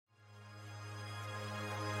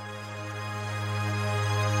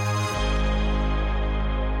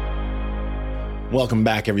Welcome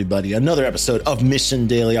back, everybody. Another episode of Mission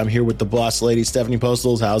Daily. I'm here with the boss lady, Stephanie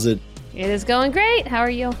Postles. How's it? It is going great. How are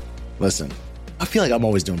you? Listen, I feel like I'm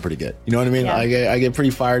always doing pretty good. You know what I mean? Yeah. I get pretty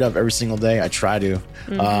fired up every single day. I try to.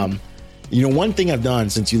 One thing I've done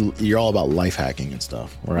since you're all about life hacking and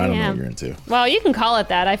stuff, or I don't know what you're into. Well, you can call it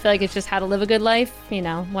that. I feel like it's just how to live a good life,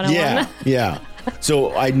 101. Yeah.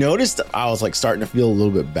 So I noticed I was like starting to feel a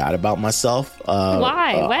little bit bad about myself.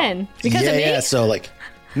 Why? When? Because of me? Yeah. So like,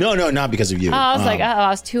 no, not because of you. Oh, I was I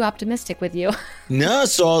was too optimistic with you. No,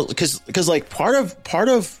 so because like part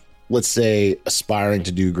of let's say aspiring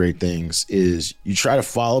to do great things is you try to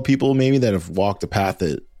follow people maybe that have walked the path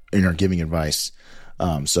that and are giving advice.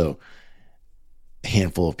 So a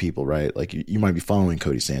handful of people, right? Like you might be following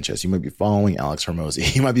Cody Sanchez, you might be following Alex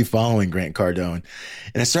Hormozi, you might be following Grant Cardone,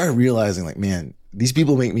 and I started realizing like, man, these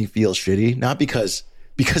people make me feel shitty, not because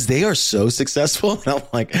they are so successful. And I'm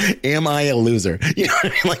like, am I a loser? You know what I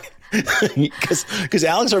mean? Like, because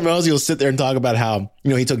Alex Hormozi will sit there and talk about how,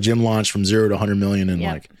 he took Gym Launch from 0 to 100 million in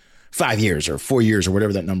like 5 years or 4 years or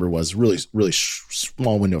whatever that number was, really, really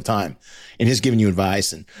small window of time. And he's giving you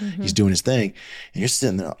advice and he's doing his thing. And I'm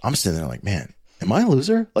sitting there like, man, am I a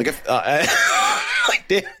loser? Like, like,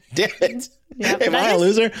 damn it. Yep. Am I a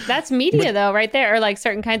loser? That's media though, right there, or like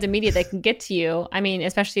certain kinds of media that can get to you. I mean,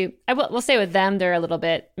 especially, we'll say with them, they're a little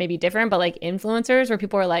bit maybe different, but like influencers where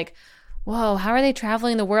people are like, whoa, how are they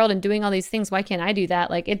traveling the world and doing all these things? Why can't I do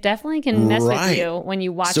that? Like it definitely can mess with you when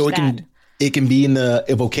you watch that. It can be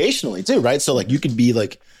vocationally too, right? So like you could be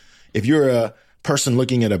like, if you're a person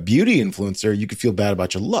looking at a beauty influencer, you could feel bad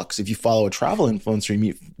about your looks. If you follow a travel influencer,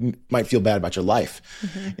 you might feel bad about your life.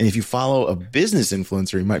 And if you follow a business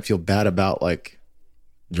influencer, you might feel bad about like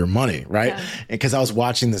your money, right? Yeah. Because I was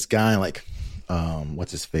watching this guy like,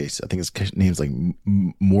 what's his face? I think his name's like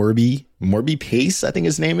Morby Pace. I think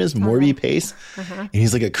his name is Morby Pace. And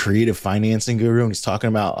he's like a creative financing guru. And he's talking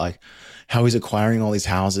about like how he's acquiring all these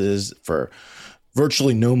houses for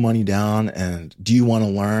virtually no money down. And do you want to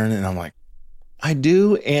learn? And I'm like, I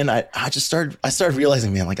do. And I started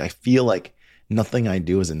realizing, man, like I feel like nothing I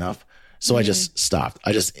do is enough. So I just stopped.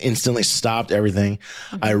 I just instantly stopped everything.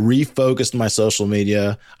 I refocused my social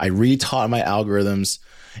media. I retaught my algorithms.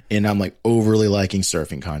 And I'm like overly liking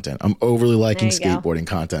surfing content. I'm overly liking skateboarding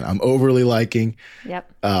content. I'm overly liking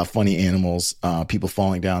funny animals, people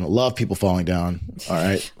falling down. I love people falling down. All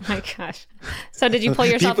right. Oh my gosh. So did you pull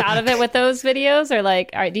yourself out of it with those videos, or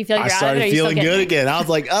like, all right, do you feel like you're out of it? I started feeling good again. I was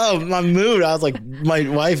like, oh, my mood. I was like, my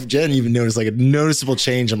wife Jen even noticed like a noticeable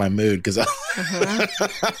change in my mood because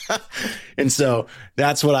and so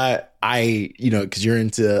that's what I because you're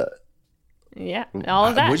into all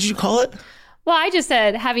of that. What did you call it? Well, I just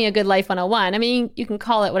said having a good life 101. I mean, you can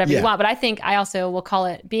call it whatever you want, but I think I also will call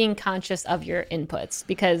it being conscious of your inputs,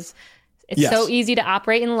 because it's so easy to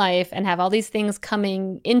operate in life and have all these things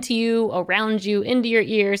coming into you, around you, into your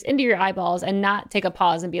ears, into your eyeballs, and not take a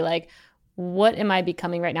pause and be like, what am I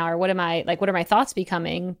becoming right now? Or what are my thoughts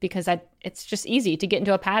becoming? Because it's just easy to get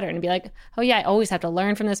into a pattern and be like, oh yeah, I always have to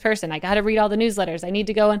learn from this person. I got to read all the newsletters. I need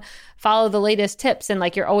to go and follow the latest tips. And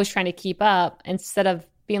like, you're always trying to keep up instead of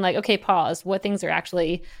being like, okay, pause. What things are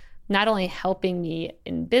actually not only helping me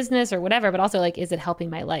in business or whatever, but also like, is it helping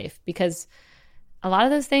my life? Because a lot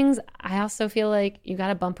of those things, I also feel like you got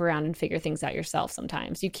to bump around and figure things out yourself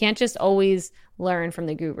sometimes. You can't just always learn from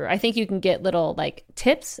the guru. I think you can get little like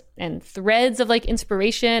tips and threads of like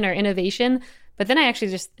inspiration or innovation, but then I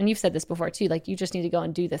actually and you've said this before too, like you just need to go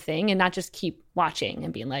and do the thing and not just keep watching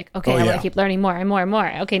and being like, okay, I want to keep learning more and more and more.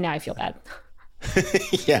 Okay, now I feel bad.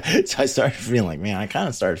 So I started feeling like, man, I kind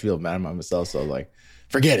of started feeling bad about myself. So I was like,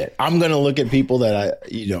 forget it. I'm going to look at people that I,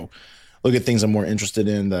 look at things I'm more interested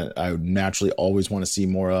in that I would naturally always want to see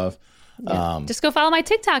more of. Yeah. Just go follow my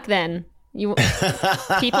TikTok then.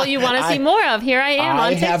 People you want to see more of. Here I am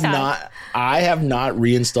on TikTok. I have not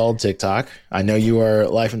reinstalled TikTok. I know you are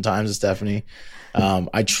Life and Times with Stephanie.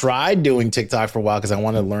 I tried doing TikTok for a while because I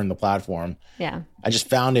wanted to learn the platform. Yeah. I just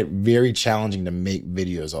found it very challenging to make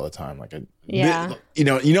videos all the time. Like, you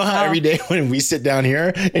know how every day when we sit down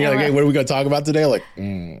here and you're like, hey, what are we going to talk about today? Like,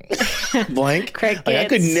 blank. Crickets. Like, I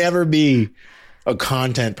could never be a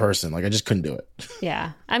content person. Like, I just couldn't do it.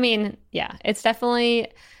 Yeah. I mean, it's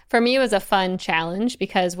definitely, for me, it was a fun challenge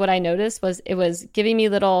because what I noticed was it was giving me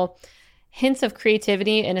little hints of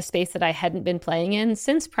creativity in a space that I hadn't been playing in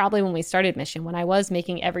since probably when we started Mission, when I was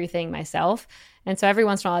making everything myself. And so every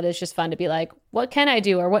once in a while, it is just fun to be like, what can I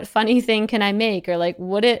do? Or what funny thing can I make? Or like,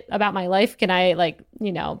 about my life can I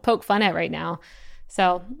poke fun at right now?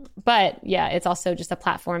 So, but yeah, it's also just a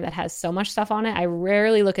platform that has so much stuff on it. I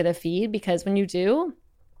rarely look at the feed because when you do,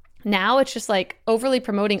 Now it's just like overly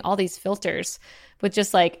promoting all these filters with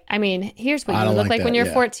just like, I mean, here's what you look like when you're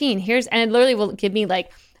 14. And it literally will give me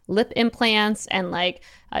like lip implants and like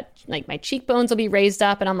my cheekbones will be raised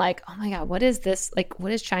up. And I'm like, oh my God, what is this? Like,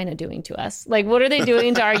 what is China doing to us? Like, what are they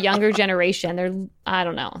doing to our younger generation? I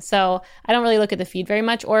don't know. So I don't really look at the feed very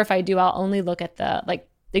much. Or if I do, I'll only look at the like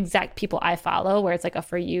exact people I follow, where it's like a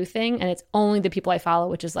for you thing. And it's only the people I follow,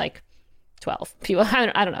 which is like 12 people.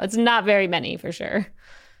 I don't know. It's not very many for sure.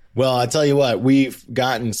 Well, I tell you what, we've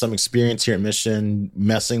gotten some experience here at Mission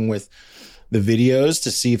messing with the videos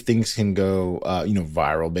to see if things can go,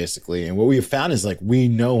 viral, basically. And what we have found is like, we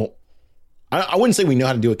know, I wouldn't say we know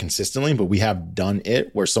how to do it consistently, but we have done it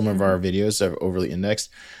where some of our videos are overly indexed.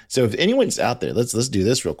 So if anyone's out there, let's do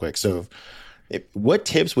this real quick. So what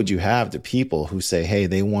tips would you have to people who say, hey,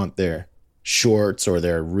 they want their shorts or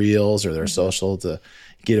their reels or their social to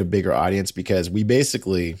get a bigger audience? Because we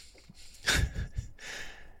basically...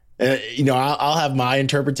 I'll have my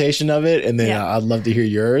interpretation of it, and then I'd love to hear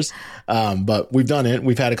yours. But we've done it.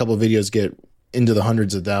 We've had a couple of videos get into the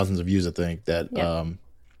hundreds of thousands of views, I think, that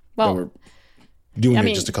we're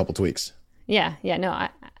doing just a couple tweaks. Yeah. No,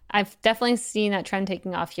 I've definitely seen that trend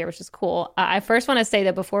taking off here, which is cool. I first want to say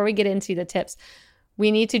that before we get into the tips,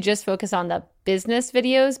 we need to just focus on the business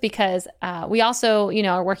videos because we also,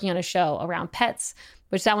 are working on a show around pets,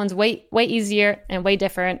 which that one's way easier and way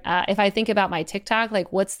different. If I think about my TikTok,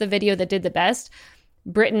 like what's the video that did the best?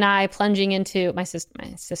 Britt and I plunging into my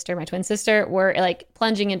twin sister, were like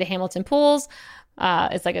plunging into Hamilton pools.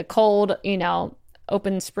 It's like a cold,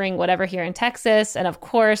 open spring, whatever here in Texas. And of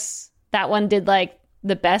course, that one did like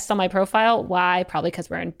the best on my profile. Why? Probably because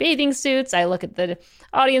we're in bathing suits. I look at the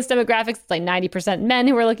audience demographics. It's like 90% men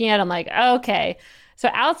who we're looking at. I'm like, okay. So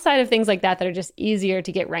outside of things like that are just easier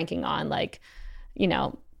to get ranking on, like,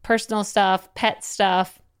 personal stuff, pet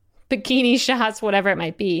stuff, bikini shots, whatever it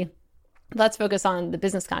might be. Let's focus on the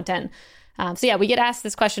business content. We get asked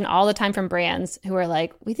this question all the time from brands who are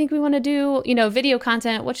like, we think we want to do, video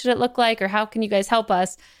content. What should it look like? Or how can you guys help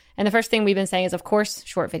us? And the first thing we've been saying is, of course,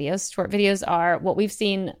 short videos. Short videos are what we've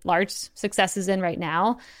seen large successes in right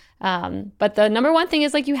now. But the number one thing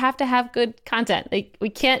is like, you have to have good content. Like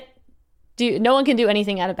no one can do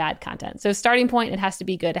anything out of bad content. So starting point, it has to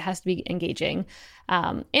be good. It has to be engaging.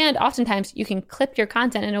 And oftentimes you can clip your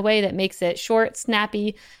content in a way that makes it short,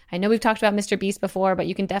 snappy. I know we've talked about Mr. Beast before, but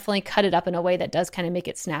you can definitely cut it up in a way that does kind of make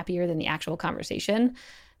it snappier than the actual conversation.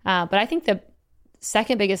 But I think the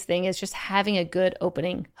second biggest thing is just having a good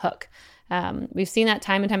opening hook. We've seen that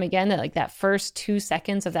time and time again, that like that first 2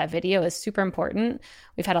 seconds of that video is super important.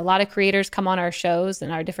 We've had a lot of creators come on our shows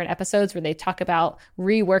and our different episodes where they talk about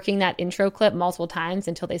reworking that intro clip multiple times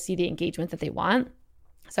until they see the engagement that they want.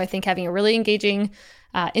 So I think having a really engaging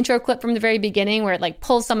intro clip from the very beginning where it like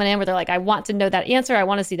pulls someone in, where they're like, I want to know that answer. I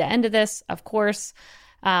want to see the end of this, of course.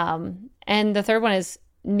 And the third one is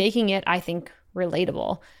making it, I think,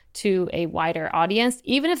 relatable to a wider audience,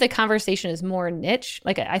 even if the conversation is more niche.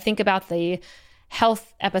 Like I think about the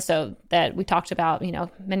health episode that we talked about,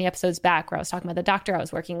 many episodes back, where I was talking about the doctor I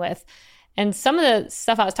was working with. And some of the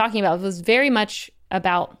stuff I was talking about was very much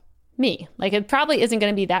about me. Like it probably isn't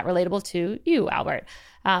going to be that relatable to you, Albert.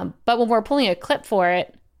 But when we're pulling a clip for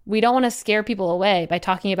it, we don't want to scare people away by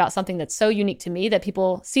talking about something that's so unique to me that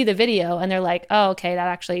people see the video and they're like, oh, okay, that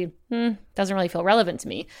actually doesn't really feel relevant to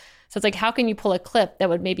me. So it's like, how can you pull a clip that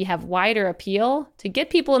would maybe have wider appeal to get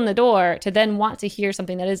people in the door to then want to hear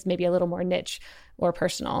something that is maybe a little more niche or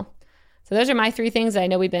personal? So those are my 3 things that I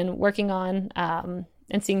know we've been working on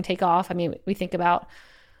and seeing take off. I mean, we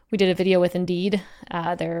did a video with Indeed,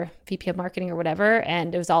 their VP of marketing or whatever,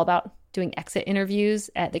 and it was all about doing exit interviews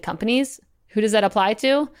at the companies. Who does that apply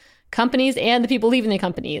to? Companies and the people leaving the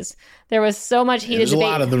companies. There was so much heated debate. There's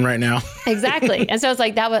a lot of them right now. Exactly. And so it's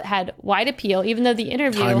like that had wide appeal, even though the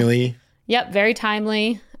interview... Timely. Yep, very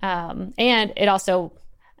timely. And it also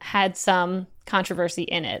had some controversy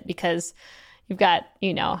in it because you've got,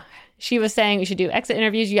 she was saying we should do exit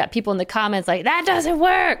interviews. You got people in the comments like, that doesn't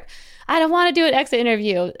work. I don't want to do an exit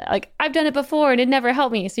interview. Like, I've done it before and it never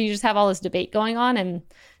helped me. So you just have all this debate going on. And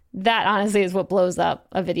that honestly is what blows up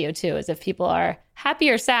a video too, is if people are happy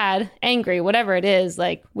or sad, angry, whatever it is,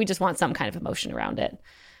 like we just want some kind of emotion around it.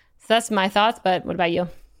 So that's my thoughts. But what about you?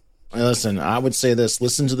 Listen, I would say this,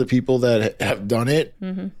 listen to the people that have done it.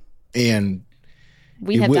 Mm-hmm. And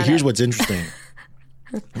here's what's interesting.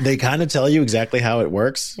 They kind of tell you exactly how it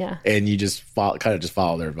works. Yeah. And you just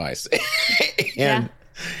follow their advice.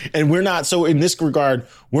 And we're not, so in this regard,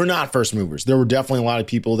 we're not first movers. There were definitely a lot of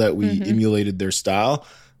people that we emulated their style,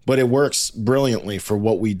 but it works brilliantly for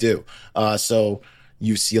what we do. So,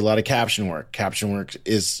 You see a lot of caption work. Caption work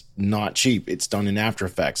is not cheap. It's done in After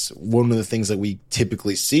Effects. One of the things that we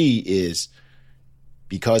typically see is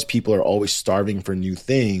because people are always starving for new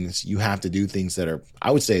things, you have to do things that are,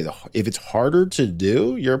 I would say, if it's harder to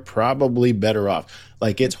do, you're probably better off.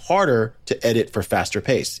 Like, it's harder to edit for faster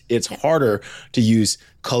pace. It's harder to use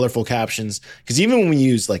colorful captions. Because even when we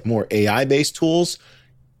use like more AI-based tools,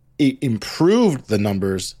 it improved the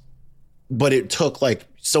numbers, but it took like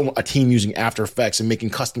a team using After Effects and making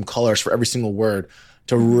custom colors for every single word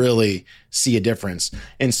to really see a difference.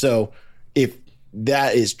 And so if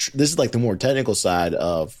that is, this is like the more technical side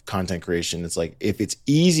of content creation. It's like, if it's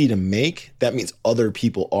easy to make, that means other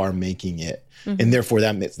people are making it. And therefore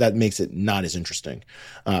that makes it not as interesting.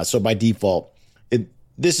 So by default,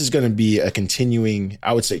 this is going to be a continuing,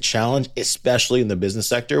 I would say, challenge, especially in the business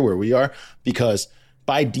sector where we are, because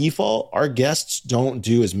by default, our guests don't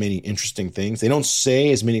do as many interesting things. They don't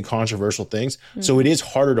say as many controversial things. So it is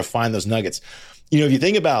harder to find those nuggets. You know, if you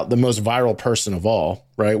think about the most viral person of all,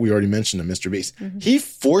 right? We already mentioned him, Mr. Beast. He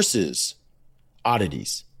forces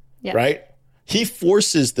oddities, right? He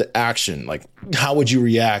forces the action. Like, how would you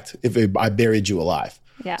react if I buried you alive?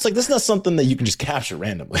 It's like, this is not something that you can just capture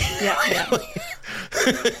randomly.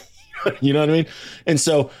 You know what I mean? And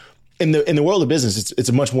so in the world of business, it's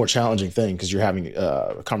a much more challenging thing because you're having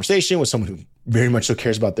a conversation with someone who very much so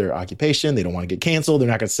cares about their occupation. They don't want to get canceled. They're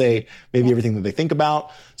not going to say maybe everything that they think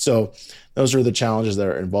about. So those are the challenges that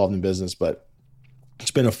are involved in business, but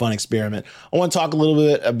it's been a fun experiment. I want to talk a little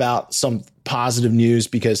bit about some positive news,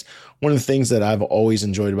 because one of the things that I've always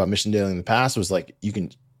enjoyed about Mission Daily in the past was like, you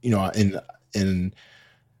can, you know, and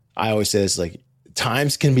I always say this, like,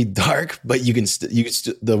 times can be dark, but you can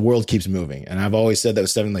the world keeps moving. And I've always said that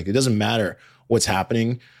with Stephen, like, it doesn't matter what's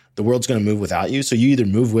happening. The world's going to move without you. So you either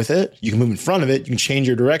move with it, you can move in front of it, you can change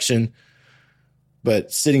your direction,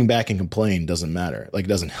 but sitting back and complain doesn't matter. Like, it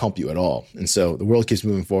doesn't help you at all. And so the world keeps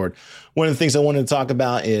moving forward. One of the things I wanted to talk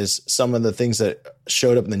about is some of the things that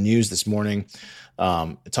showed up in the news this morning.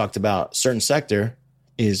 It talked about certain sector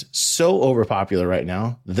is so overpopular right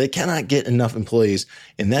now, they cannot get enough employees.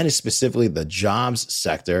 And that is specifically the jobs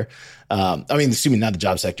sector. Not the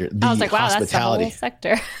job sector, the I was like, wow, hospitality that's the whole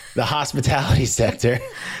sector. The hospitality sector.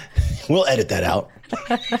 We'll edit that out.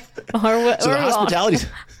 The hospitality.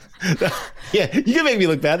 Yeah, you can make me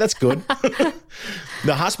look bad. That's good.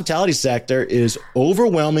 The hospitality sector is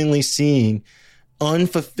overwhelmingly seeing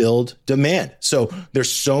unfulfilled demand. So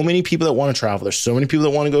there's so many people that want to travel. There's so many people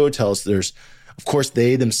that want to go to hotels. Of course,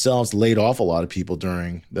 they themselves laid off a lot of people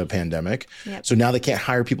during the pandemic. So now they can't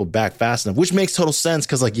hire people back fast enough, which makes total sense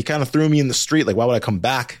because, like, you kind of threw me in the street. Like, why would I come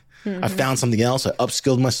back? I found something else. I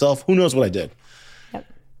upskilled myself. Who knows what I did?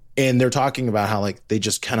 And they're talking about how, like, they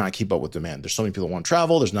just cannot keep up with demand. There's so many people that want to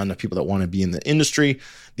travel. There's not enough people that want to be in the industry.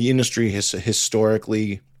 The industry has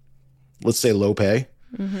historically, let's say, low pay.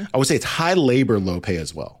 I would say it's high labor, low pay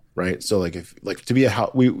as well, right? So, like, if like to be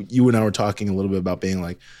you and I were talking a little bit about being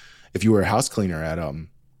like, if you were a house cleaner at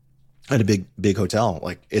a big hotel,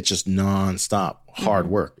 like, it's just nonstop hard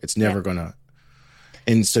work. It's never gonna.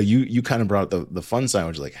 And so you kind of brought up the fun side,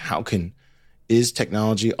 which is like, is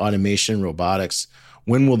technology, automation, robotics,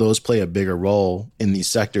 when will those play a bigger role in these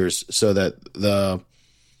sectors so that the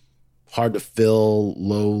hard to fill,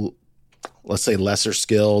 low, let's say lesser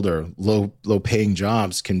skilled or low paying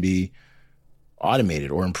jobs can be automated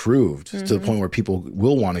or improved to the point where people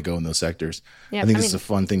will want to go in those sectors? I think this is a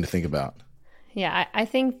fun thing to think about. Yeah, I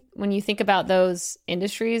think when you think about those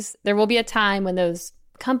industries, there will be a time when those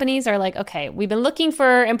companies are like, okay, we've been looking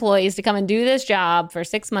for employees to come and do this job for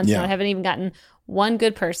 6 months now. I haven't even gotten one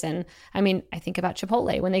good person. I mean, I think about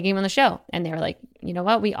Chipotle when they came on the show and they were like, you know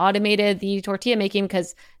what? We automated the tortilla making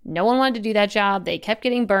because no one wanted to do that job. They kept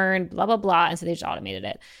getting burned, blah, blah, blah. And so they just automated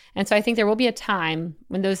it. And so I think there will be a time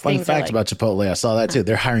when those things Fun fact about Chipotle, I saw that too.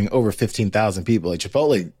 They're hiring over 15,000 people. Like,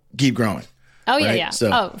 Chipotle, keep growing. Oh, yeah, right? yeah.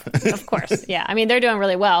 So. Oh, of course. Yeah. I mean, they're doing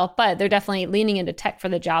really well, but they're definitely leaning into tech for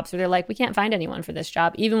the job. So they're like, we can't find anyone for this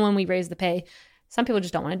job. Even when we raise the pay, some people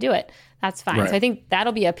just don't want to do it. That's fine. Right. So I think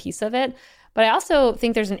that'll be a piece of it. But I also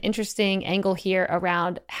think there's an interesting angle here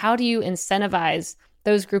around how do you incentivize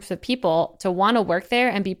those groups of people to want to work there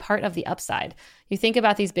and be part of the upside. You think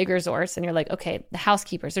about these big resorts and you're like, okay, the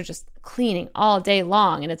housekeepers are just cleaning all day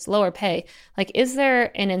long and it's lower pay. Like, is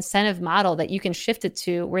there an incentive model that you can shift it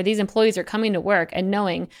to where these employees are coming to work and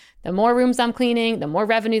knowing the more rooms I'm cleaning, the more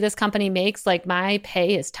revenue this company makes, like, my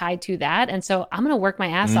pay is tied to that. And so I'm going to work my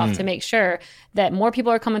ass off to make sure that more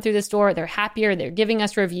people are coming through this door. They're happier. They're giving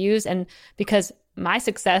us reviews. And because my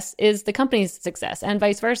success is the company's success and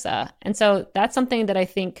vice versa. And so that's something that I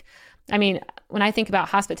think I mean, when I think about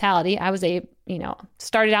hospitality, I was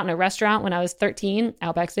started out in a restaurant when I was 13,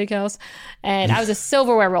 Outback Steakhouse, and I was a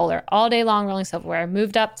silverware roller all day long, rolling silverware.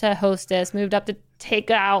 Moved up to hostess, moved up to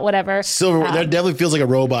take out, whatever. Silverware, that definitely feels like a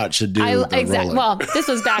robot should do. Exactly. Well, this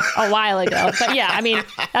was back a while ago, but yeah, I mean,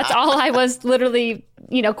 that's all I was literally,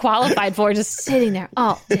 qualified for, just sitting there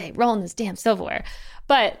all day rolling this damn silverware.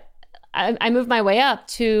 But I moved my way up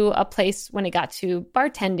to a place when it got to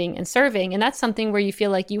bartending and serving. And that's something where you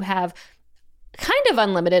feel like you have kind of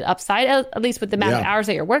unlimited upside, at least with the amount of hours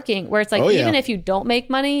that you're working, where it's like, even if you don't make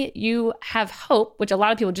money, you have hope, which a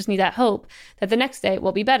lot of people just need that hope that the next day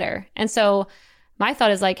will be better. And so my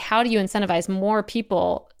thought is like, how do you incentivize more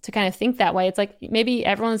people to kind of think that way? It's like, maybe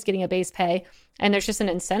everyone's getting a base pay and there's just an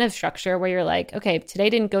incentive structure where you're like, okay, today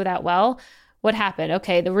didn't go that well. What happened?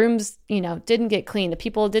 Okay, the rooms, didn't get clean. The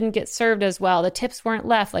people didn't get served as well. The tips weren't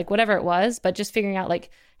left, like whatever it was, but just figuring out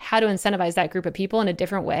like how to incentivize that group of people in a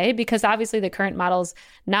different way, because obviously the current model's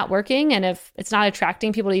not working. And if it's not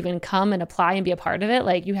attracting people to even come and apply and be a part of it,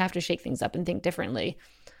 like you have to shake things up and think differently.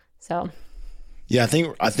 So. Yeah,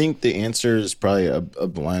 I think the answer is probably a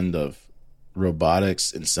blend of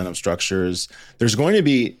robotics, incentive structures. There's going to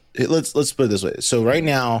be, let's put it this way. So right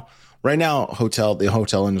now, the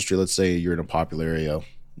hotel industry, let's say you're in a popular area.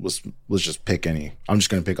 Let's just pick any. I'm just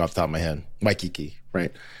going to pick off the top of my head. Waikiki,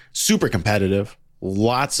 right? Super competitive,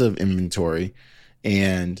 lots of inventory.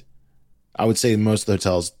 And I would say most of the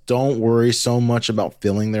hotels don't worry so much about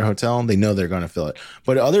filling their hotel. They know they're going to fill it.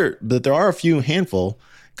 But there are a few handful,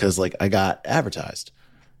 because like I got advertised.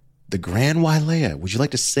 The Grand Wailea. Would you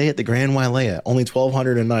like to stay at the Grand Wailea? Only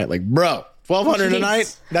 $1,200 a night. Like, bro. $1,200 a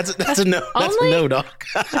night? That's a no. That's a no, dog.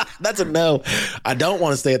 That's a no. I don't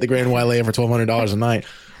want to stay at the Grand Wailea for $1,200 a night.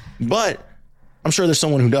 But I'm sure there's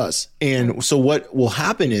someone who does. And so what will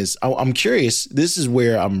happen is, I'm curious. This is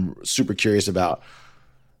where I'm super curious about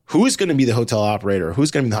who is going to be the hotel operator,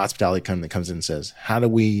 who's going to be the hospitality company that comes in and says, how do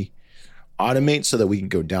we automate so that we can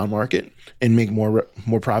go down market and make more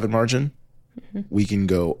profit margin? Mm-hmm. We can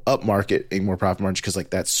go up market, make more profit margin, because like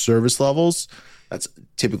that service levels, that's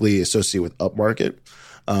typically associated with upmarket.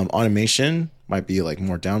 Automation might be like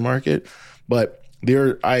more down market, but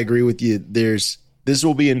I agree with you. This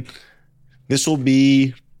will be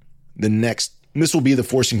the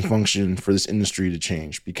forcing function for this industry to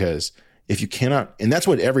change, because if you cannot, and that's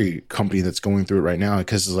what every company that's going through it right now,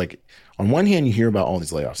 because it's like on one hand you hear about all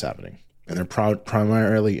these layoffs happening, and they're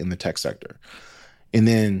primarily in the tech sector, and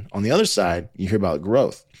then on the other side you hear about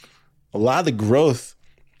growth. A lot of the growth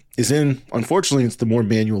is unfortunately, it's the more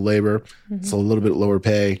manual labor. Mm-hmm. It's a little bit lower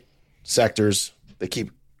pay sectors. They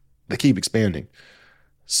keep expanding.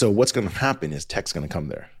 So what's going to happen is tech's going to come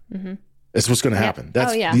there. Mm-hmm. That's what's going to happen.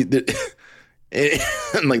 That's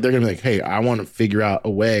and like they're going to be like, hey, I want to figure out a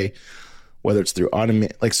way, whether it's through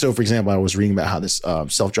automate. Like, so for example, I was reading about how this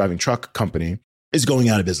self-driving truck company is going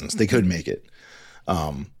out of business. They could make it.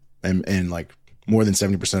 And like more than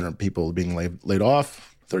 70% of people are being laid off.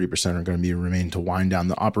 30% are going to remain to wind down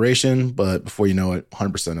the operation, but before you know it,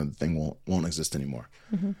 100% of the thing won't exist anymore.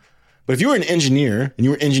 Mm-hmm. But if you were an engineer and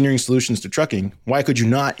you were engineering solutions to trucking, why could you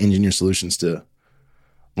not engineer solutions to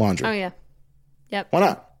laundry? Oh yeah, yep. Why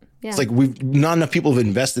not? Yeah. It's like not enough people have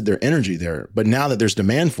invested their energy there, but now that there's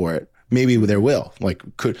demand for it, maybe there will.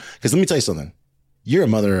 Because let me tell you something. You're a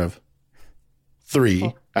mother of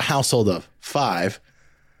 3, a household of 5,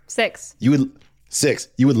 6. You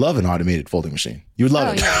would love an automated folding machine. You would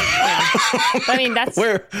love it. Yeah. I mean, that's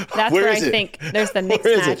where I think there's the mix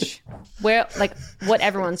match, where like what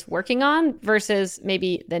everyone's working on versus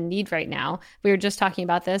maybe the need right now. We were just talking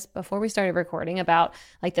about this before we started recording about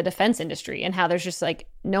like the defense industry and how there's just like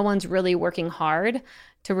no one's really working hard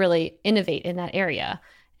to really innovate in that area.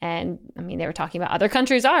 And I mean, they were talking about other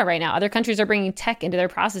countries are right now. Other countries are bringing tech into their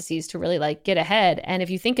processes to really like get ahead. And if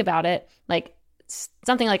you think about it, like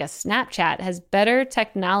something like a Snapchat has better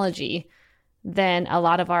technology than a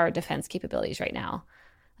lot of our defense capabilities right now.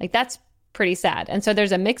 Like that's pretty sad. And so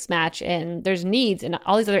there's a mixed match and there's needs in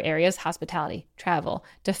all these other areas, hospitality, travel,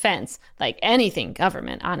 defense, like anything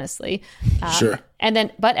government, honestly. Sure. And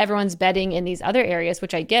then, but everyone's betting in these other areas,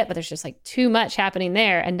 which I get, but there's just like too much happening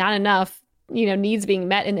there and not enough, needs being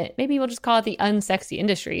met in it. Maybe we'll just call it the unsexy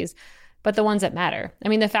industries, but the ones that matter. I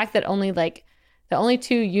mean, the fact that the only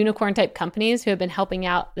 2 unicorn type companies who have been helping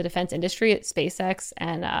out the defense industry at SpaceX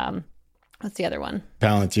and what's the other one?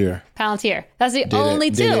 Palantir. That's the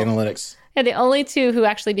only 2. Data analytics. Yeah, the only 2 who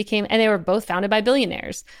actually became, and they were both founded by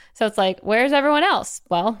billionaires. So it's like, where's everyone else?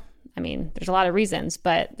 Well, I mean, there's a lot of reasons,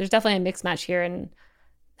 but there's definitely a mixed match here. And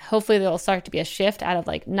hopefully there'll start to be a shift out of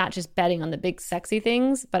like not just betting on the big sexy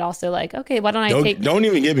things, but also like, okay, why don't I don't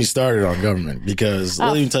even get me started on government, because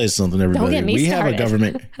let me tell you something, everybody. Don't get me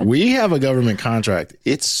started. We have a government contract.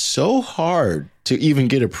 It's so hard to even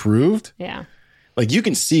get approved. Yeah. Like you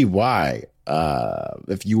can see why,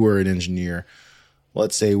 if you were an engineer,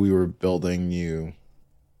 let's say we were building new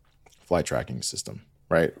flight tracking system,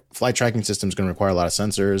 right? Flight tracking system is going to require a lot of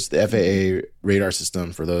sensors. The FAA radar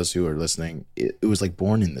system, for those who are listening, it was like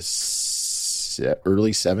born in the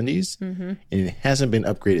early 70s, and it hasn't been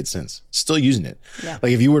upgraded since. Still using it. Yeah.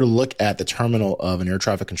 Like if you were to look at the terminal of an air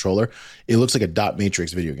traffic controller, it looks like a dot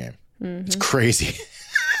matrix video game. It's crazy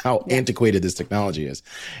how antiquated this technology is.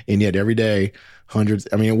 And yet every day,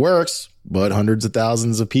 it works, but hundreds of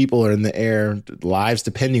thousands of people are in the air, lives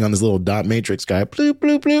depending on this little dot matrix guy. Bloop,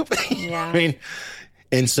 bloop, bloop. Yeah.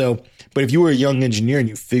 And so, but if you were a young engineer and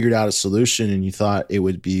you figured out a solution and you thought it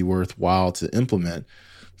would be worthwhile to implement,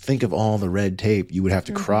 think of all the red tape you would have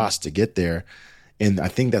to cross to get there. And I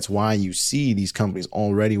think that's why you see these companies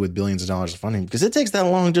already with billions of dollars of funding, because it takes that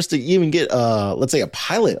long just to even get, let's say, a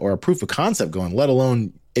pilot or a proof of concept going, let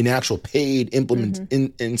alone an actual paid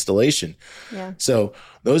installation. Yeah. So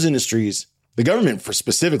those industries, the government for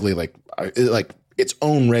specifically, like its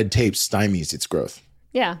own red tape stymies its growth.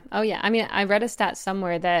 Yeah. Oh, yeah. I mean, I read a stat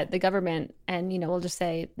somewhere that the government and, we'll just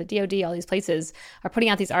say the DOD, all these places are putting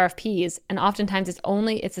out these RFPs. And oftentimes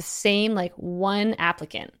it's the same like one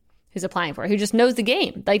applicant who's applying for it, who just knows the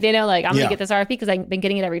game. Like they know, like, I'm going to get this RFP because I've been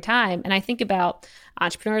getting it every time. And I think about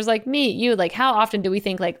entrepreneurs like me, you, like how often do we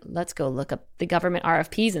think like, let's go look up the government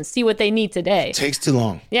RFPs and see what they need today? It takes too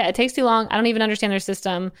long. Yeah, it takes too long. I don't even understand their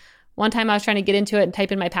system. One time I was trying to get into it and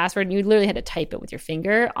type in my password, and you literally had to type it with your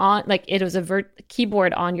finger on, like it was a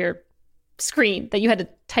keyboard on your screen that you had to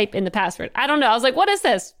type in the password. I don't know. I was like, what is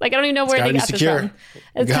this? Like, I don't even know where they got this from.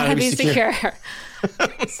 It's gotta be secure.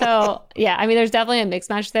 So yeah, I mean, there's definitely a mix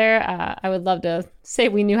match there. I would love to say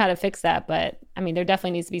we knew how to fix that, but I mean, there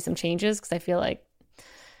definitely needs to be some changes because I feel like,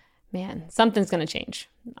 man, something's going to change.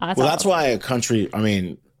 That's why a country, I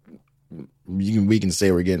mean, we can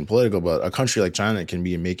say we're getting political, but a country like China can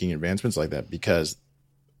be making advancements like that because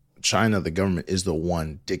China, the government, is the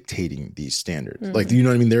one dictating these standards. Like, you know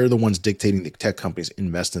what I mean? They're the ones dictating the tech companies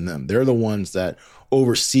invest in them. They're the ones that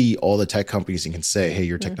oversee all the tech companies and can say, hey,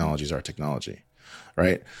 your technology is our technology,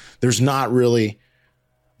 right? There's not really,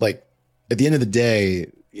 like, at the end of the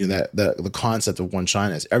day, that the concept of one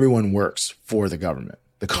China is everyone works for the government,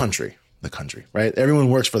 the country, right? Everyone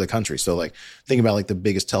works for the country. So like, think about like the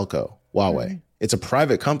biggest telco, Huawei. It's a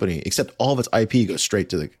private company, except all of its IP goes straight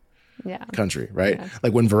to the country, right? Yeah.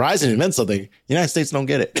 Like when Verizon invents something, the United States don't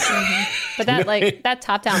get it. But that that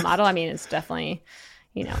top-down model, I mean, it's definitely,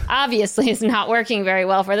 obviously is not working very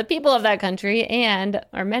well for the people of that country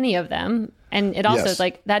or many of them. And it also is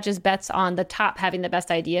like that just bets on the top having the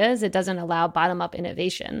best ideas. It doesn't allow bottom-up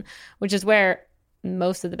innovation, which is where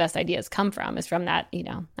most of the best ideas come from, is from that,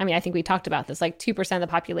 I mean, I think we talked about this, like 2% of the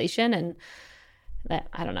population, and that,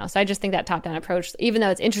 I don't know. So I just think that top-down approach, even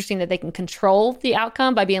though it's interesting that they can control the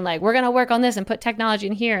outcome by being like, we're going to work on this and put technology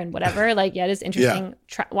in here and whatever, like, it is interesting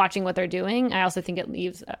watching what they're doing. I also think it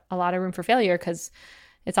leaves a lot of room for failure because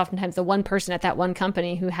it's oftentimes the one person at that one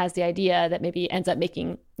company who has the idea that maybe ends up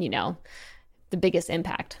making, the biggest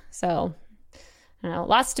impact. So I don't know,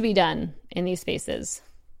 lots to be done in these spaces.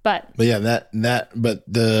 But yeah, but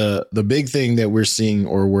the big thing that we're seeing,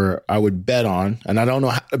 or where I would bet on, and I don't know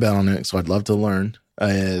how to bet on it, so I'd love to learn,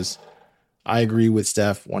 is I agree with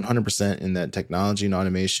Steph 100% in that technology and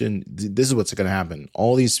automation. This is what's going to happen.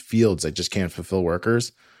 All these fields that just can't fulfill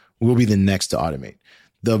workers will be the next to automate.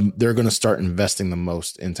 They're going to start investing the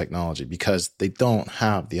most in technology because they don't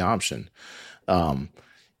have the option.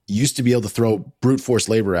 Used to be able to throw brute force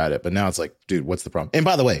labor at it, but now it's like, dude, what's the problem? And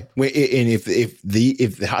by the way, if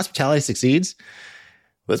the hospitality succeeds,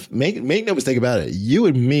 let's make no mistake about it. You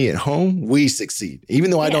and me at home, we succeed.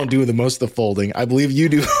 Even though I don't do the most of the folding, I believe you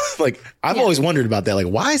do. Like, I've always wondered about that. Like,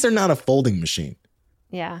 why is there not a folding machine?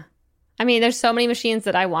 Yeah. I mean, there's so many machines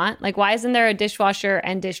that I want. Like, why isn't there a dishwasher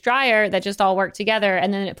and dish dryer that just all work together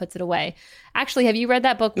and then it puts it away? Actually, have you read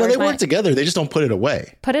that book? No, they work together. They just don't put it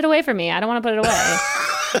away. Put it away from me. I don't want to put it away.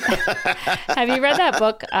 Have you read that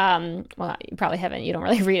book? Well, you probably haven't. You don't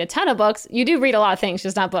really read a ton of books. You do read a lot of things,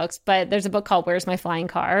 just not books. But there's a book called Where's My Flying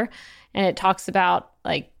Car? And it talks about,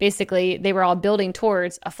 like, basically they were all building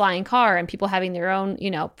towards a flying car and people having their own,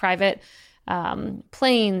 private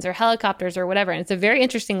planes or helicopters or whatever. And it's a very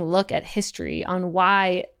interesting look at history on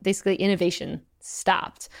why basically innovation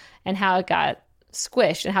stopped and how it got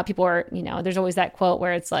squished and how people are, there's always that quote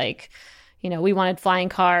where it's like, we wanted flying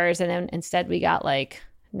cars and then instead we got like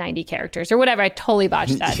 90 characters or whatever. I totally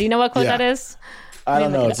botched that. Do you know what quote that is? I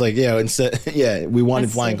don't know. It's like, we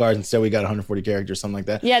wanted flying cars. Instead, we got 140 characters, something like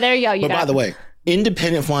that. Yeah, there you go. But by the way,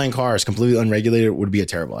 independent flying cars, completely unregulated, would be a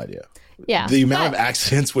terrible idea. Yeah. The amount of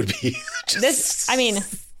accidents would be just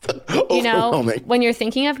when you're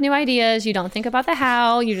thinking of new ideas, you don't think about the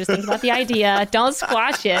how, you just think about the idea. Don't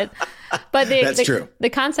squash it. But that's true. The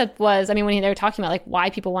concept was, when they were talking about like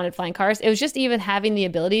why people wanted flying cars, it was just even having the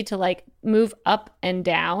ability to like move up and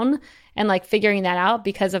down and like figuring that out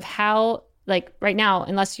because of how, like right now,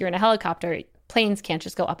 unless you're in a helicopter, planes can't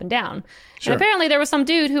just go up and down. Sure. And apparently there was some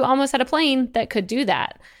dude who almost had a plane that could do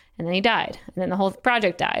that. And then he died. And then the whole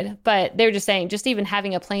project died. But they were just saying, just even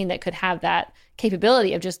having a plane that could have that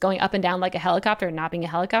capability of just going up and down like a helicopter and not being a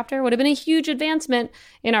helicopter would have been a huge advancement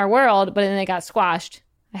in our world. But then they got squashed.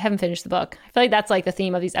 I haven't finished the book. I feel like that's like the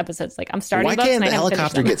theme of these episodes. Like I'm starting books and I haven't finished them. Why can't the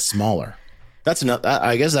helicopter get smaller?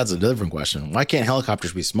 I guess that's a different question. Why can't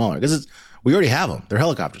helicopters be smaller? Because we already have them. They're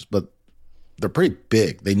helicopters, but they're pretty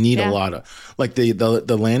big. They need a lot of, like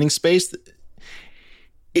the landing space.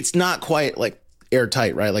 It's not quite like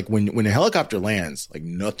airtight, right? Like when a helicopter lands, like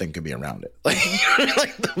nothing can be around it. Like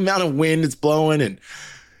the amount of wind it's blowing, and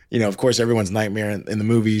of course, everyone's nightmare in the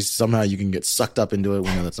movies. Somehow you can get sucked up into it.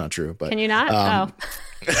 We know that's not true, but can you not?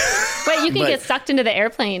 Wait, you can get sucked into the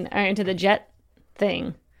airplane or into the jet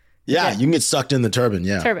thing. Yeah, you can get sucked in the turbine.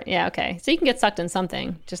 Yeah, yeah, okay. So you can get sucked in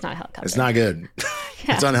something, just not a helicopter. It's not good.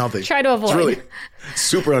 It's unhealthy. Try to avoid. It's really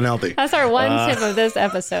super unhealthy. That's our one tip of this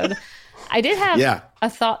episode. I did have a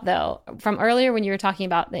thought, though, from earlier when you were talking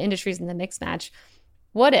about the industries and the mix match.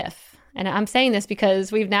 What if, and I'm saying this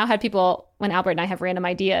because we've now had people, when Albert and I have random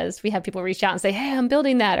ideas, we have people reach out and say, hey, I'm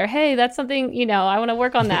building that, or hey, that's something, I want to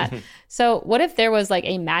work on that. So what if there was like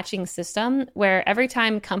a matching system where every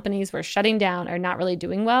time companies were shutting down or not really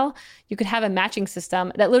doing well, you could have a matching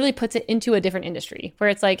system that literally puts it into a different industry where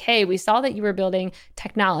it's like, hey, we saw that you were building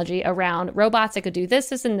technology around robots that could do this,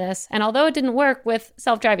 this, and this. And although it didn't work with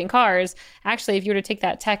self-driving cars, actually, if you were to take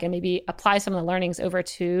that tech and maybe apply some of the learnings over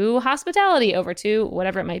to hospitality, over to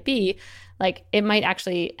whatever it might be, like it might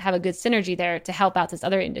actually have a good synergy there to help out this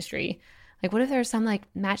other industry. Like, what if there's some like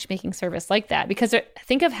matchmaking service like that? Because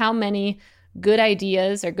think of how many good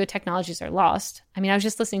ideas or good technologies are lost. I mean, I was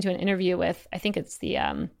just listening to an interview with, I think it's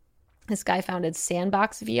the, this guy founded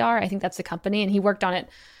Sandbox VR. I think that's the company. And he worked on it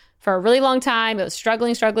for a really long time. It was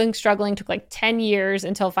struggling, took like 10 years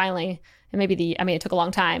until finally, and it took a long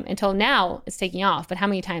time until now it's taking off. But how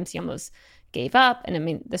many times he almost gave up?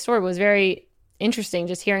 And the story was very interesting,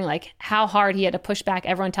 just hearing like how hard he had to push back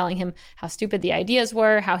everyone telling him how stupid the ideas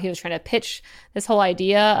were, how he was trying to pitch this whole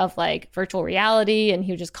idea of like virtual reality, and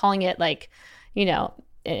he was just calling it like,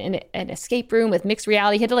 an escape room with mixed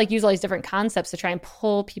reality. He had to like use all these different concepts to try and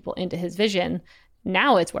pull people into his vision.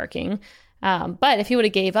 Now it's working. But if he would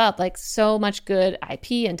have gave up, like so much good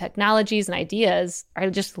IP and technologies and ideas are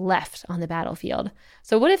just left on the battlefield.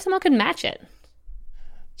 So what if someone could match it?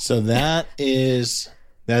 So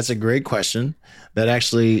that's a great question. That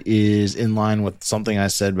actually is in line with something I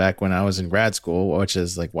said back when I was in grad school, which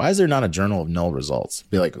is like, why is there not a journal of null results?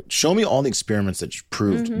 Be like, show me all the experiments that you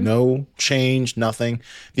proved no change, nothing.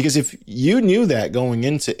 Because if you knew that going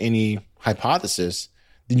into any hypothesis,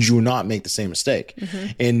 then you would not make the same mistake.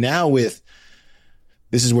 And now this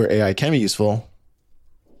is where AI can be useful,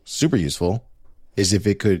 super useful, is if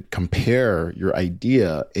it could compare your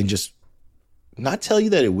idea and just not tell you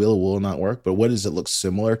that it will or will not work, but what does it look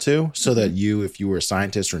similar to, so that you, if you were a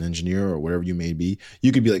scientist or an engineer or whatever you may be,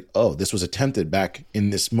 you could be like, oh, this was attempted back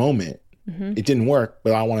in this moment. It didn't work,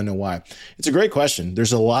 but I want to know why. It's a great question.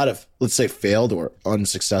 There's a lot of, let's say, failed or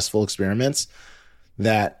unsuccessful experiments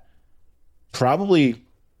that probably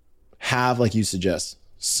have, like you suggest,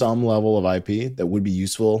 some level of IP that would be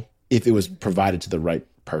useful if it was provided to the right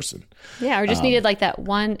person. Yeah, or just needed like that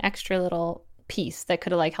one extra little piece that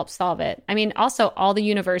could have like helped solve it. I mean, also all the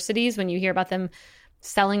universities, when you hear about them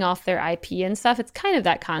selling off their IP and stuff, it's kind of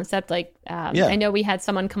that concept. Like, I know we had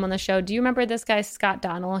someone come on the show. Do you remember this guy, Scott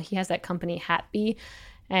Donnell? He has that company Hatbee.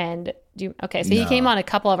 And he came on a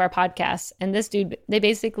couple of our podcasts, and this dude, they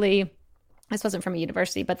basically, this wasn't from a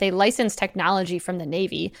university, but they licensed technology from the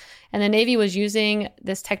Navy, and the Navy was using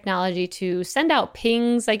this technology to send out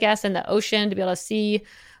pings, I guess, in the ocean to be able to see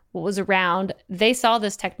what was around. They saw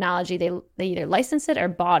this technology. They either licensed it or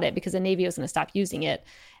bought it because the Navy was going to stop using it.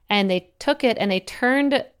 And they took it and they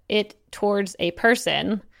turned it towards a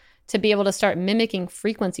person to be able to start mimicking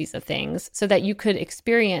frequencies of things so that you could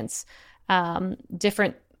experience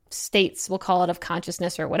different states, we'll call it, of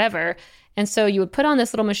consciousness or whatever. And so you would put on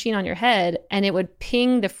this little machine on your head and it would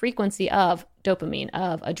ping the frequency of dopamine,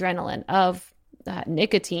 of adrenaline, of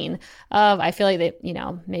nicotine, I feel like that, you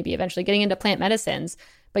know, maybe eventually getting into plant medicines,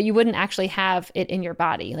 but you wouldn't actually have it in your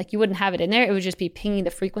body. Like you wouldn't have it in there. It would just be pinging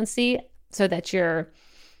the frequency so that your,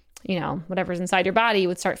 you know, whatever's inside your body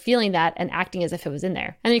would start feeling that and acting as if it was in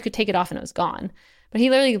there. And then you could take it off and it was gone. But he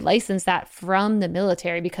literally licensed that from the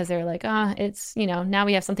military because they're like, it's, you know, now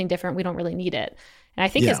we have something different. We don't really need it. And I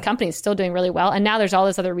think his company is still doing really well. And now there's all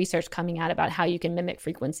this other research coming out about how you can mimic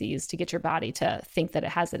frequencies to get your body to think that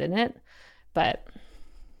it has it in it. But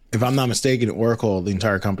if I'm not mistaken, Oracle, the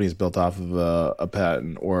entire company is built off of a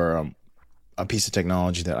patent or a piece of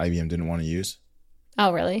technology that IBM didn't want to use.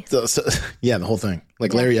 Oh, really? So yeah, the whole thing.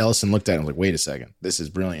 Like Larry Ellison looked at it and was like, wait a second, this is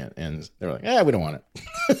brilliant. And they were like, we don't want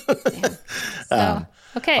it. So,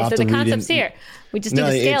 okay, so the concept's here. We just need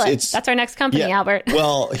to scale it. That's our next company, Albert.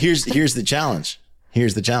 Well, here's the challenge.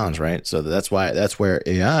 Here's the challenge, right? So that's where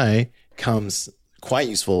AI comes quite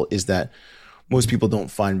useful, is that most people don't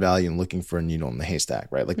find value in looking for a needle in the haystack,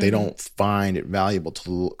 right? Like they don't find it valuable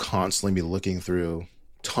to constantly be looking through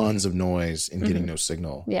tons of noise and getting no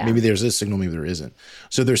signal. Yeah. Maybe there's a signal, maybe there isn't.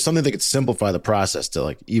 So there's something that could simplify the process to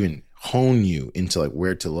like even hone you into like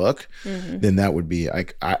where to look. Then that would be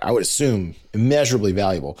like, I would assume immeasurably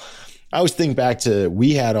valuable. I always think back to,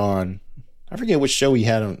 we had on, I forget which show we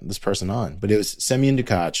had this person on, but it was Semyon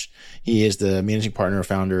Dukac. He is the managing partner or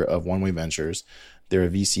founder of One Way Ventures. They're a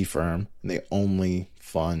VC firm and they only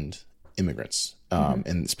fund immigrants.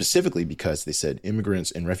 And specifically because they said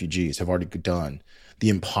immigrants and refugees have already done the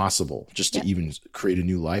impossible just to even create a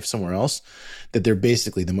new life somewhere else, that they're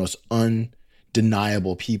basically the most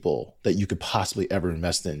undeniable people that you could possibly ever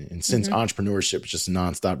invest in. And since entrepreneurship is just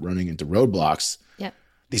nonstop running into roadblocks,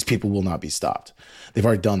 these people will not be stopped. They've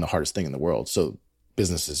already done the hardest thing in the world. So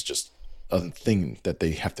business is just a thing that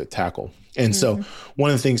they have to tackle. And so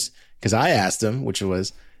one of the things, because I asked him, which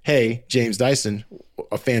was, hey, James Dyson,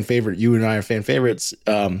 a fan favorite, you and I are fan favorites,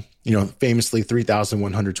 famously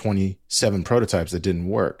 3,127 prototypes that didn't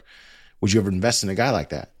work. Would you ever invest in a guy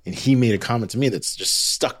like that? And he made a comment to me that's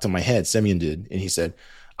just stuck to my head. Semyon did. And he said,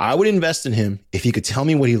 I would invest in him if he could tell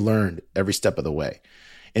me what he learned every step of the way.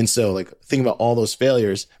 And so like, think about all those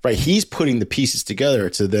failures, right? He's putting the pieces together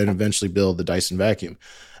to then eventually build the Dyson vacuum.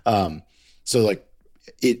 So like,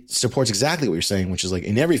 it supports exactly what you're saying, which is like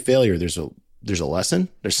in every failure, there's a lesson,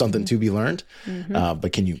 there's something to be learned.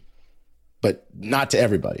 But not to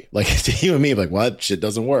everybody. Like to you and me, like, well, that shit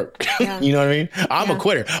doesn't work. Yeah. You know what I mean? I'm a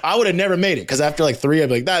quitter. I would have never made it because after like 3, I'd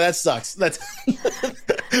be like, nah, that sucks. That's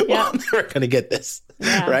I'm never gonna get this.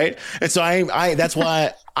 Yeah. Right. And so I that's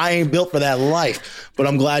why I ain't built for that life. But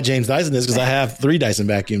I'm glad James Dyson is, because I have 3 Dyson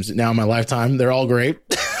vacuums now in my lifetime. They're all great.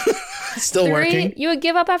 Still 3? Working. You would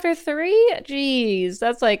give up after 3? Jeez,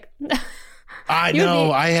 that's like I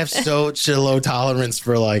know. I have such a low tolerance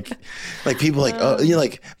for like people like,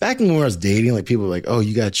 like back when I was dating, like people were like, oh,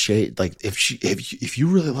 you got to chase. Like if you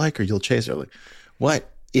really like her, you'll chase her. Like, what?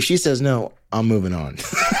 If she says no, I'm moving on.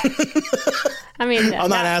 I mean, I'm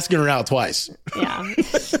not asking her out twice. Yeah,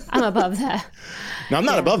 I'm above that. No, I'm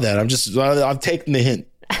not above that. I'm taking the hint.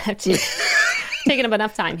 Taking up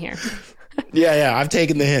enough time here. Yeah. I've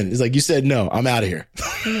taken the hint. It's like, you said no, I'm out of here.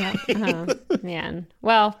 Yeah. Oh, man.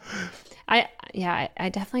 Well, I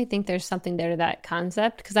definitely think there's something there to that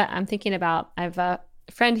concept, because I'm thinking about, I have a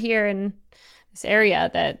friend here in this area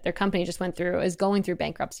that their company is going through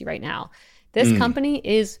bankruptcy right now. This company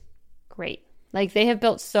is great. Like they have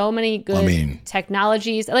built so many good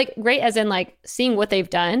technologies, like great as in like seeing what they've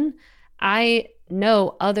done. I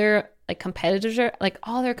know other like competitors are like,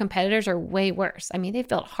 all their competitors are way worse. I mean, they've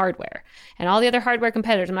built hardware, and all the other hardware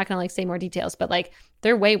competitors, I'm not going to like say more details, but like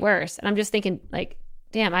they're way worse. And I'm just thinking like,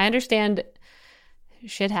 damn, I understand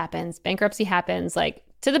shit happens. Bankruptcy happens, like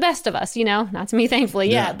to the best of us, not to me, thankfully.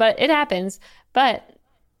 Yeah, but it happens. But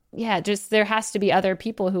yeah, just there has to be other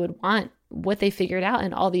people who would want what they figured out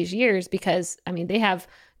in all these years, because I mean, they have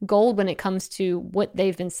gold when it comes to what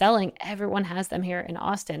they've been selling. Everyone has them here in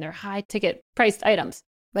Austin. They're high ticket priced items.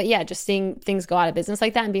 But yeah, just seeing things go out of business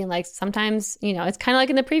like that and being like, sometimes, it's kind of like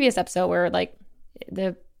in the previous episode where like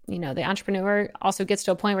the entrepreneur also gets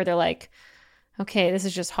to a point where they're like, okay, this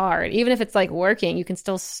is just hard. Even if it's like working, you can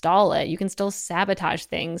still stall it. You can still sabotage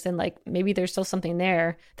things. And like, maybe there's still something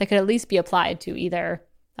there that could at least be applied to either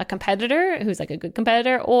a competitor who's like a good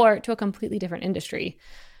competitor or to a completely different industry.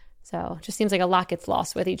 So it just seems like a lot gets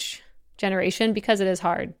lost with each generation because it is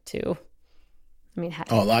hard to,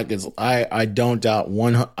 a lot gets, I don't doubt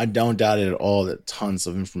it at all that tons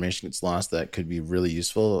of information gets lost that could be really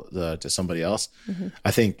useful to somebody else.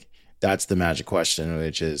 I think that's the magic question,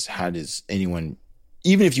 which is, how does anyone,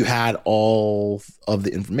 even if you had all of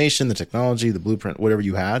the information, the technology, the blueprint, whatever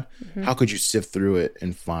you had, how could you sift through it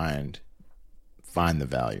and find find the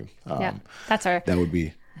value. That's our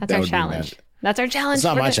challenge. That's our challenge. It's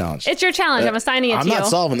not my challenge. It's your challenge. I'm assigning it to you. I'm not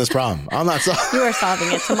solving this problem. I'm not solving. You are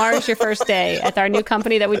solving it. Tomorrow's your first day at our new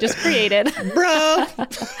company that we just created. Bro.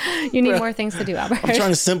 You need more things to do, Albert. I'm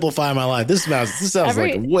trying to simplify my life. This sounds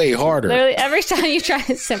like way harder. Literally, every time you try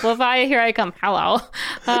to simplify, here I come. Hello.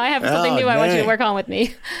 I have something new I want you to work on with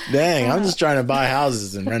me. Dang, I'm just trying to buy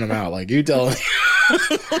houses and rent them out. Like you tell me.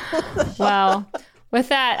 Wow. With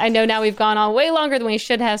that, I know now we've gone on way longer than we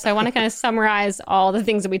should have, so I want to kind of summarize all the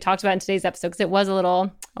things that we talked about in today's episode because it was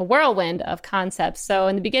a whirlwind of concepts. So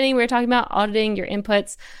in the beginning, we were talking about auditing your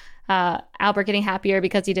inputs. Albert getting happier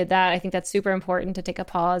because he did that. I think that's super important to take a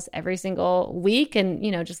pause every single week and,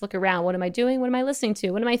 just look around. What am I doing? What am I listening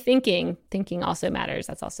to? What am I thinking? Thinking also matters.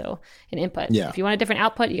 That's also an input. Yeah. If you want a different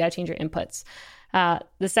output, you got to change your inputs.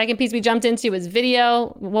 The second piece we jumped into was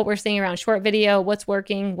video, what we're seeing around short video, what's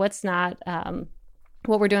working, what's not,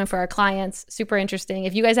 what we're doing for our clients. Super interesting.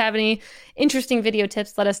 If you guys have any interesting video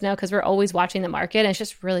tips, let us know because we're always watching the market and it's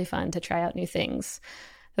just really fun to try out new things.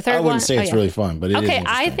 The third one. I wouldn't say it's really fun, but it is interesting.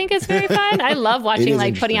 I think it's very fun. I love watching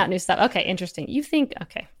putting out new stuff. Okay, interesting. You think,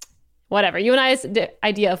 okay, whatever. You and I's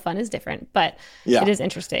idea of fun is different, but it is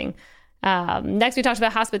interesting. Next, we talked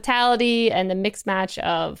about hospitality and the mixed match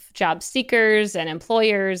of job seekers and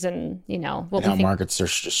employers, and what how markets are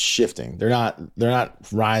just shifting. They're not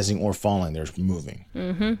rising or falling. They're moving.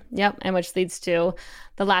 Mm-hmm. Yep, and which leads to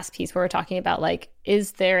the last piece where we're talking about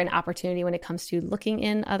is there an opportunity when it comes to looking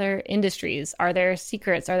in other industries? Are there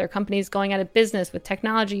secrets? Are there companies going out of business with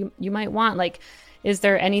technology you might want? Is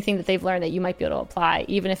there anything that they've learned that you might be able to apply,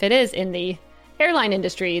 even if it is in the airline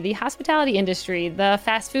industry, the hospitality industry, the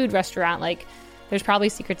fast food restaurant? There's probably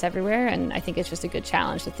secrets everywhere. And I think it's just a good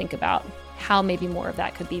challenge to think about how maybe more of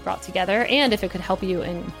that could be brought together and if it could help you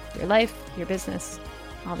in your life, your business,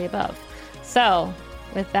 all the above. So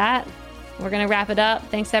with that, we're going to wrap it up.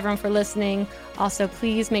 Thanks everyone for listening. Also,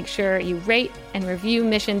 please make sure you rate and review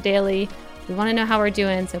Mission Daily. We want to know how we're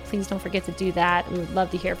doing, so please don't forget to do that. We would love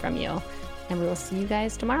to hear from you. And we will see you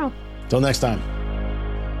guys tomorrow. Till next time.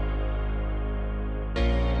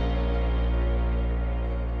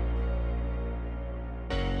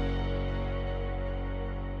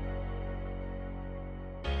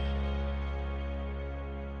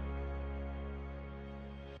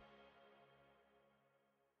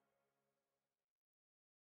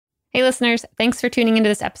 Hey listeners, thanks for tuning into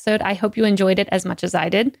this episode. I hope you enjoyed it as much as I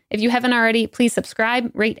did. If you haven't already, please subscribe,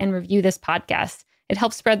 rate, and review this podcast. It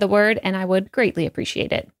helps spread the word, and I would greatly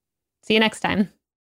appreciate it. See you next time.